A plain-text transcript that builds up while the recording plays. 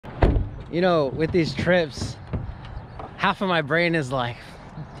you know, with these trips, half of my brain is like,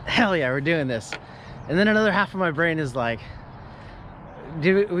 hell yeah, we're doing this. And then another half of my brain is like,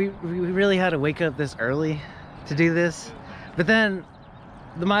 dude, we really had to wake up this early to do this? But then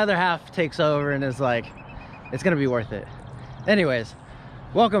my other half takes over and is like, it's gonna be worth it. Anyways,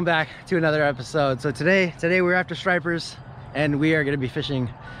 welcome back to another episode. So today we're after stripers, and we are gonna be fishing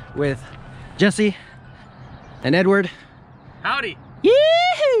with Jesse and Edward. Howdy!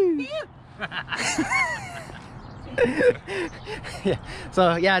 Yee-hoo! Yeah.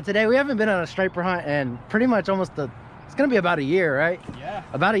 So yeah, today we haven't been on a striper hunt and pretty much it's gonna be about a year, right? Yeah.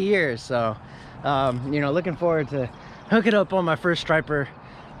 About a year. So you know, looking forward to hooking up on my first striper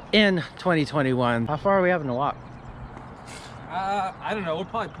in 2021. How far are we having to walk? I don't know. We'll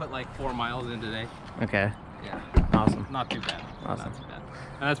probably put like 4 miles in today. Okay. Yeah. Awesome. Not too bad. Awesome. Not too bad.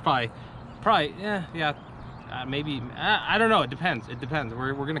 And that's probably yeah. Maybe I don't know. It depends. It depends.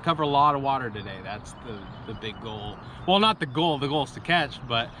 We're gonna cover a lot of water today. That's the big goal. Well, not the goal. The goal is to catch,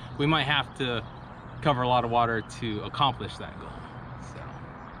 but we might have to cover a lot of water to accomplish that goal. So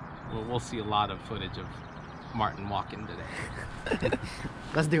we'll see a lot of footage of Martin walking today.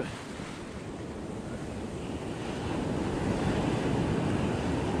 Let's do it.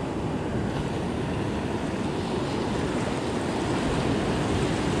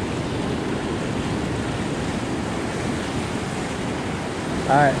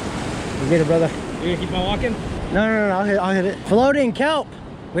 All right, you get it, brother. You gonna keep on walking? No, I'll hit it. Floating kelp.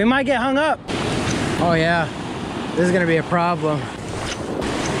 We might get hung up. Oh yeah, this is gonna be a problem.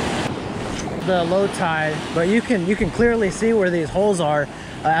 The low tide, but you can clearly see where these holes are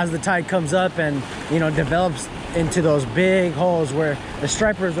as the tide comes up and, you know, develops into those big holes where the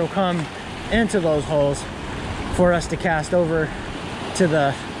stripers will come into those holes for us to cast over to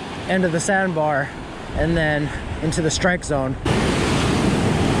the end of the sandbar and then into the strike zone.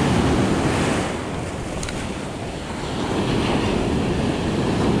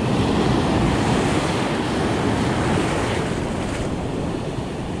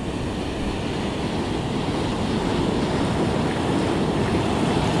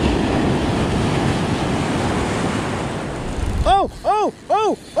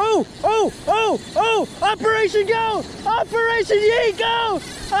 Oh, Operation Go! Operation Yeet Go!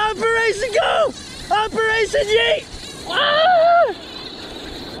 Operation Go! Operation Yeet! Ah!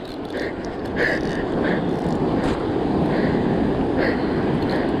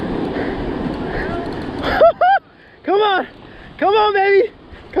 Come on! Come on, baby!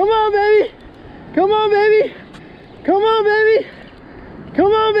 Come on, baby! Come on, baby! Come on, baby!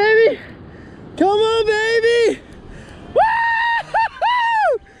 Come on, baby! Come on, baby!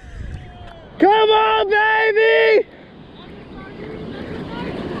 Come on, baby!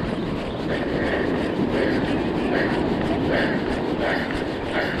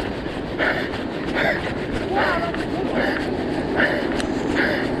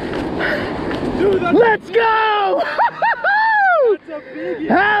 Dude, let's go! That's a big one.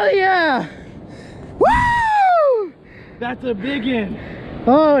 Hell yeah! Woo! That's a big one.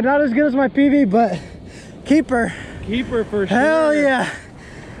 Oh, not as good as my PB, but keeper. Keeper for sure. Hell yeah!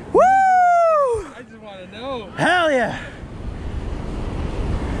 Woo! No. Hell yeah!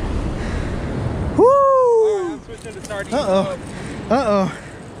 Woo! Alright, I'm switching to Sardine.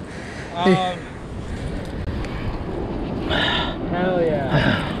 Hell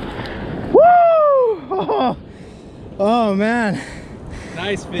yeah. Woo! Oh man.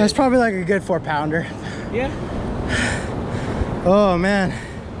 Nice fish. That's probably like a good 4-pounder. Yeah. Oh man.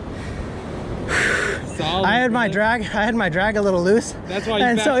 Solid, I had my drag a little loose. That's why you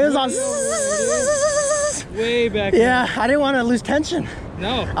and so it was on way back. Yeah, I didn't want to lose tension.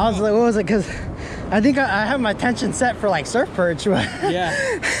 No. I was like, what was it? Because I think I have my tension set for like surf perch. Yeah.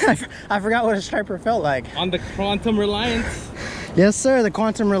 I forgot what a striper felt like. On the Quantum Reliance. Yes, sir. The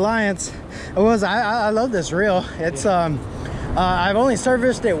Quantum Reliance. I love this reel. It's I've only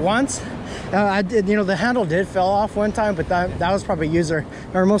serviced it once. I did, you know, the handle did fell off one time, but that was probably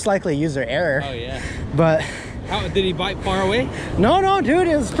most likely user error. Oh yeah. But how did he bite far away? No, dude,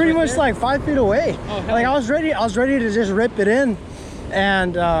 it was pretty much there? Like 5 feet away. Oh, hell. Like I was ready to just rip it in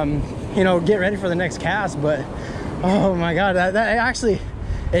and you know, get ready for the next cast, but oh my god, that actually,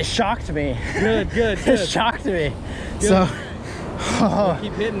 it shocked me. Good. It shocked me. Good. So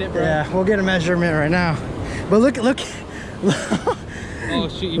keep hitting it, bro. Yeah, we'll get a measurement right now. But look. Oh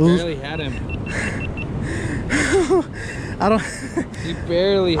shoot, you barely had him. You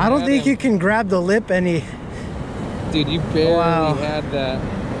barely had I don't think him. you can grab the lip any. Dude, you barely had that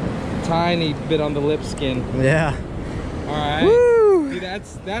tiny bit on the lip skin. Yeah. All right. Woo! Dude,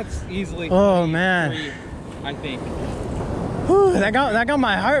 that's easily. Oh man. I think. Whew, that got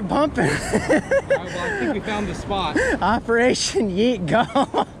my heart pumping. All right, well, I think we found the spot. Operation Yeet Go.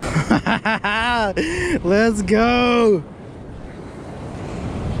 Let's go.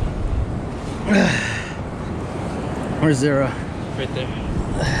 Where's Zero? Right there.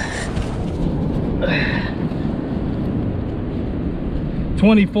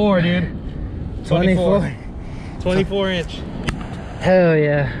 24, dude. 24. 24 inch. Hell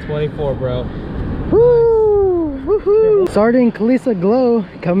yeah. 24, bro. Woo! Woohoo! Sardine Kalisa Glow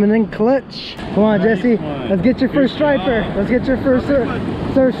coming in clutch. Come on, Jesse. Let's get your first striper. Let's get your first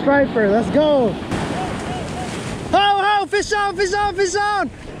surf striper. Let's go. Oh, fish on, fish on, fish on.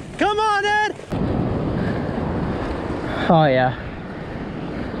 Come on, Ed. Oh, yeah.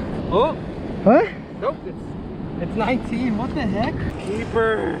 Oh. What? Nope, it's 19. What the heck?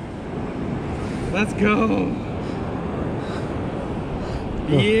 Keeper. Let's go.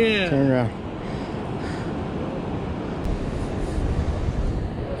 Yeah. Turn around.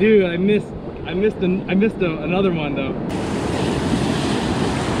 Dude, I missed another one though.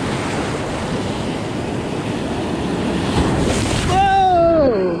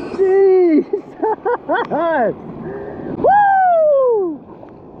 Oh, jeez. Woo!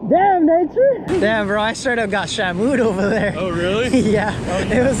 Damn, nature. Damn, bro, I straight up got shamooed over there. Oh, really? Yeah. Oh,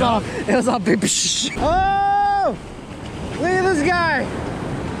 it was all big. Oh! Look at this guy.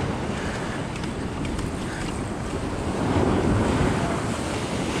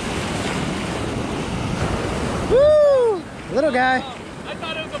 Woo! Little guy. I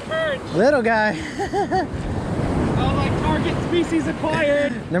thought it was a perch. Little guy. I was like, target species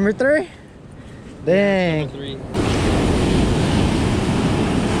acquired. Number 3? Dang. Number 3.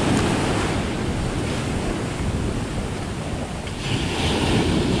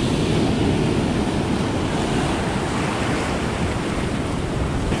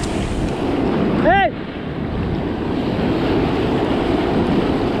 Hey!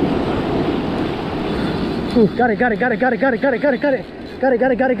 Ooh, got it.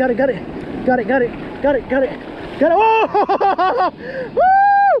 Whoa!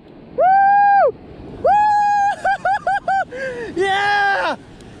 Woo! Woo! Yeah!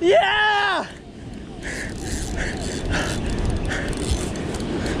 Yeah!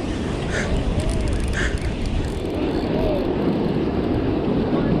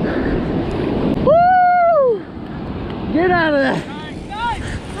 Woo! Get out of there! Nice.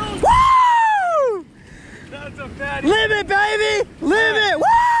 Woo! That's a fatty. Live it, baby! Live it!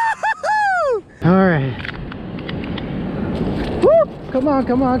 Woo! All right. Woo! Come on.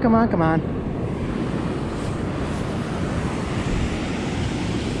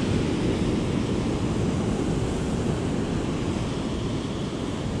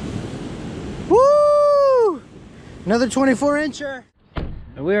 Woo! Another 24-incher.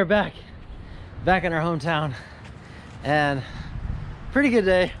 And we are back in our hometown, and pretty good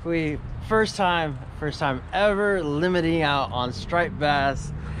day. We first time ever limiting out on striped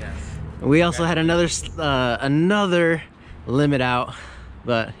bass. Yes. We also had another limit out,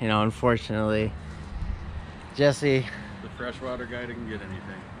 but you know, unfortunately, Jesse, the freshwater guy didn't get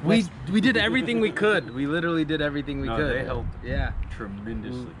anything. We did everything we could. We literally did everything we could. They helped Yeah.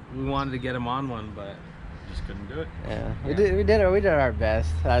 tremendously. We wanted to get him on one, but Just couldn't do it. yeah, we did our best.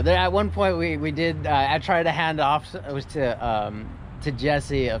 There, at one point we did. I tried to hand off to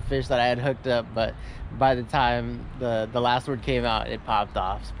Jesse a fish that I had hooked up, but by the time the last word came out, it popped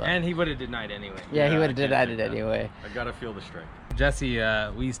off. But and he would have denied anyway. yeah, he Yeah, would have I can't denied take it that. anyway. I gotta feel the strike. Jesse,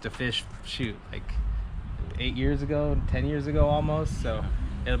 we used to shoot like 8 years ago, 10 years ago almost. So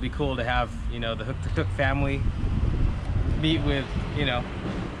it'll be cool to have, you know, the Hook to Cook family meet with, you know,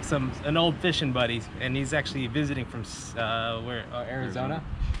 an old fishing buddy, and he's actually visiting from Arizona.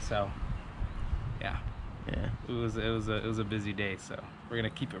 So yeah, it was a busy day. So we're gonna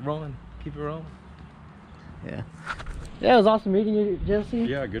keep it rolling. Yeah, it was awesome meeting you, Jesse.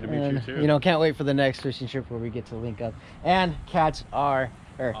 Yeah, good to meet you too. You know, can't wait for the next fishing trip where we get to link up and catch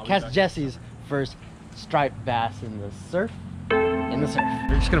Jesse's first striped bass in the surf. We're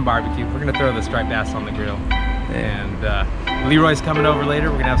just gonna barbecue. We're gonna throw the striped bass on the grill, and Leroy's coming over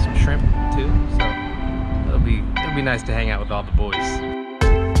later. We're gonna have some shrimp too, so it'll be nice to hang out with all the boys.